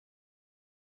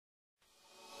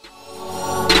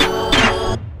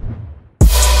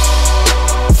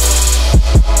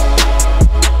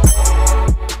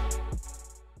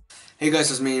Hey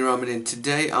guys, it's me Raman, and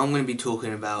today I'm going to be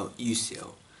talking about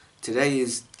UCL. Today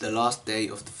is the last day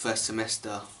of the first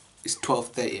semester. It's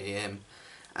 12:30 AM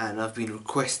and I've been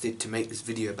requested to make this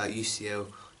video about UCL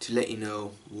to let you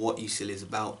know what UCL is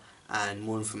about and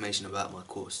more information about my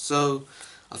course. So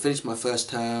I finished my first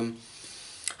term,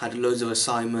 had loads of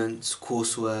assignments,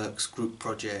 courseworks, group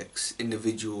projects,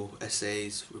 individual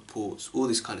essays, reports, all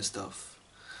this kind of stuff.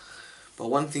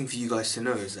 But one thing for you guys to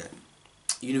know is that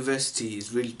university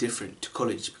is really different to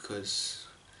college, because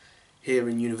here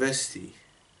in university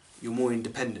you're more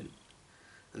independent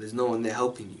and there's no one there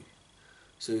helping you,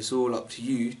 so it's all up to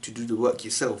you to do the work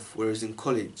yourself, whereas in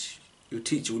college your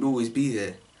teacher would always be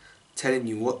there telling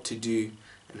you what to do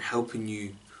and helping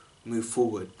you move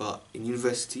forward. But in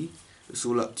university it's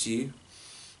all up to you,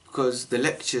 because the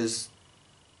lectures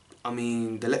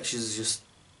is just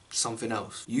something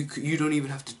else. You don't even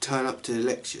have to turn up to the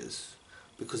lectures,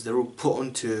 because they're all put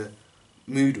onto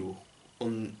Moodle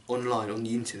online on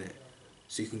the internet,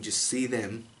 so you can just see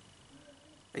them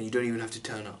and you don't even have to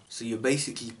turn up. So you're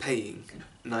basically paying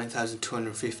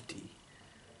 $9,250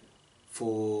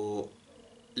 for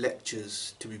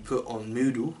lectures to be put on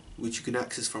Moodle, which you can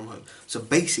access from home. So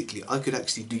basically I could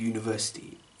actually do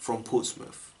university from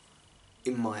Portsmouth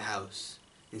in my house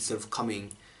instead of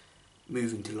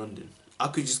moving to London. I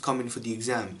could just come in for the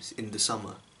exams in the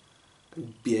summer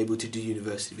and be able to do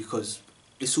university, because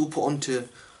it's all put onto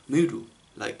Moodle.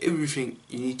 Like, everything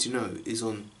you need to know is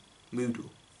on Moodle.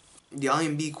 The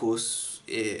IMB course,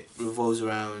 it revolves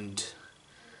around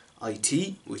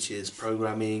IT, which is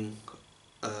programming,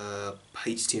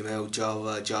 HTML,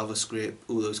 Java, JavaScript,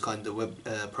 all those kinds of web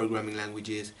programming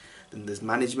languages. Then there's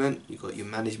management, you've got your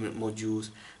management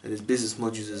modules, and there's business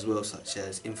modules as well, such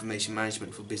as information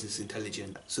management for business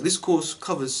intelligence. So this course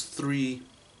covers 3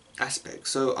 aspects,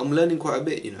 so I'm learning quite a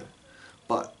bit,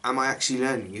 but am I actually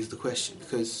learning is the question,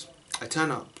 because I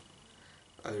turn up,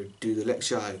 I do the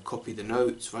lecture, I copy the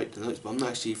notes, write the notes, but I'm not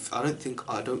actually,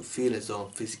 I don't feel as though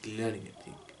I'm physically learning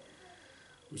anything,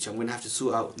 which I'm going to have to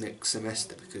sort out next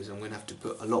semester, because I'm going to have to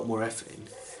put a lot more effort in,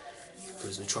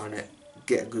 because I'm trying to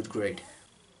get a good grade.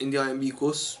 In the IMB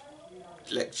course,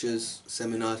 lectures,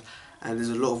 seminars, and there's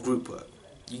a lot of group work.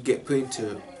 You get put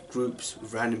into groups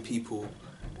with random people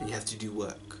and you have to do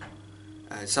work.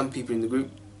 And some people in the group,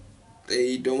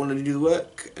 they don't want to do the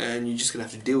work, and you're just going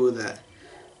to have to deal with that.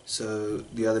 So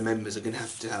the other members are going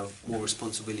to have more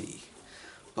responsibility.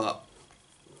 But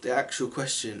the actual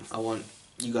question I want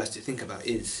you guys to think about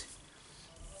is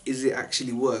it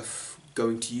actually worth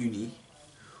going to uni,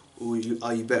 or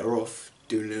are you better off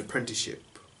doing an apprenticeship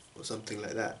or something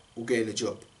like that, or getting a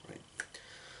job, right?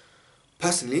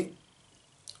 Personally,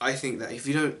 I think that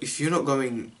if you're not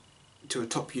going to a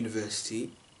top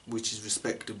university which is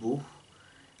respectable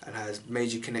and has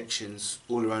major connections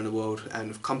all around the world and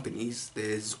with companies,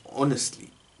 there's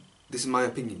honestly, this is my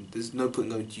opinion, there's no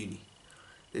point going to uni.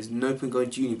 There's no point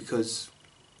going to uni, because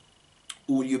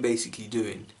all you're basically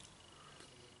doing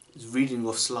is reading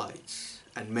off slides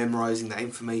and memorizing that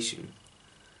information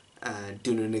and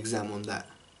doing an exam on that.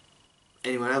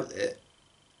 Anyone out there,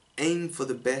 aim for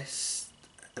the best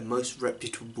and most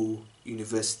reputable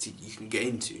university you can get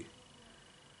into,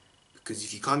 because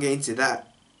if you can't get into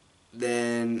that,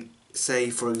 then say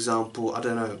for example, I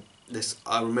don't know,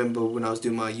 I remember when I was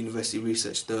doing my university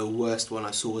research, the worst one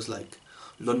I saw was like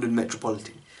London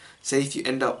Metropolitan. Say if you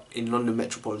end up in London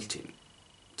Metropolitan,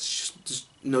 there's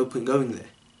no point going there,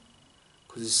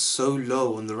 because it's so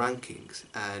low on the rankings,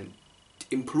 and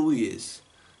employers,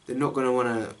 they're not going to want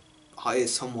to hire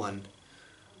someone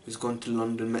who's gone to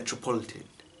London Metropolitan,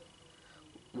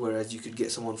 whereas you could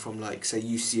get someone from, like, say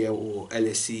UCL or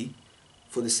LSE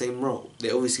for the same role.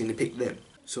 They're obviously going to pick them.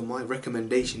 So my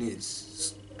recommendation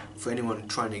is, for anyone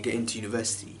trying to get into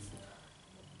university,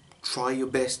 try your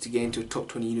best to get into a top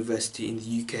 20 university in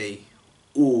the UK,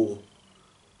 or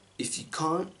if you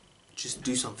can't, just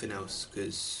do something else,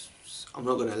 because I'm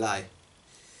not going to lie,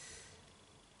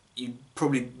 you'd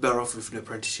probably be better off with an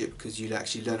apprenticeship, because you'd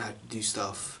actually learn how to do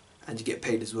stuff and you get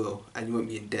paid as well, and you won't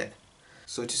be in debt.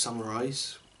 So to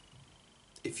summarise,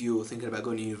 if you're thinking about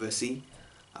going to university,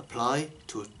 apply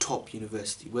to a top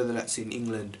university, whether that's in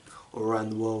England or around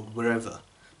the world, wherever.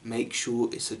 Make sure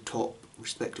it's a top,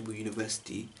 respectable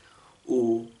university,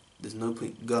 or there's no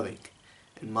point going.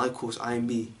 And my course,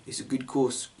 IMB, is a good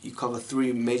course. You cover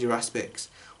 3 major aspects,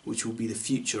 which will be the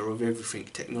future of everything: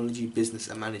 technology, business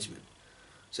and management.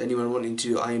 So anyone wanting to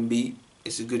do IMB,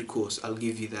 it's a good course, I'll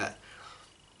give you that.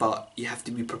 But you have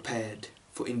to be prepared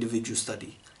for individual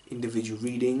study, individual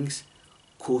readings,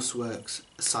 courseworks,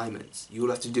 assignments.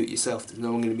 You'll have to do it yourself. There's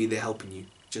no one going to be there helping you,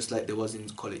 just like there was in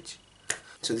college.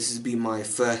 So this has been my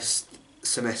first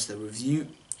semester review.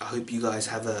 I hope you guys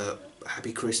have a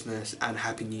happy Christmas and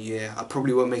happy New Year. I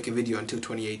probably won't make a video until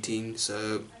 2018,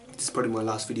 so this is probably my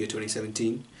last video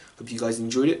 2017. Hope you guys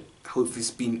enjoyed it. Hope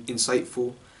it's been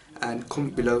insightful, and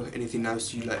comment below anything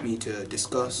else you'd like me to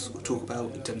discuss or talk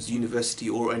about in terms of university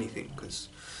or anything, because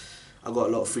I've got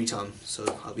a lot of free time, so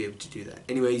I'll be able to do that.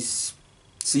 Anyways,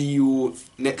 see you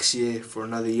next year for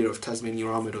another year of Tasmania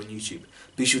Ahmed on YouTube.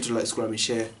 Be sure to like, subscribe and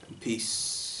share, and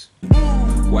peace.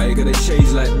 Why you gotta change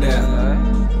like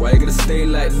that? Why you gotta stay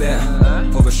like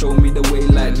that? Papa show me the way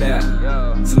like that.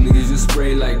 Some niggas just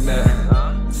spray like that.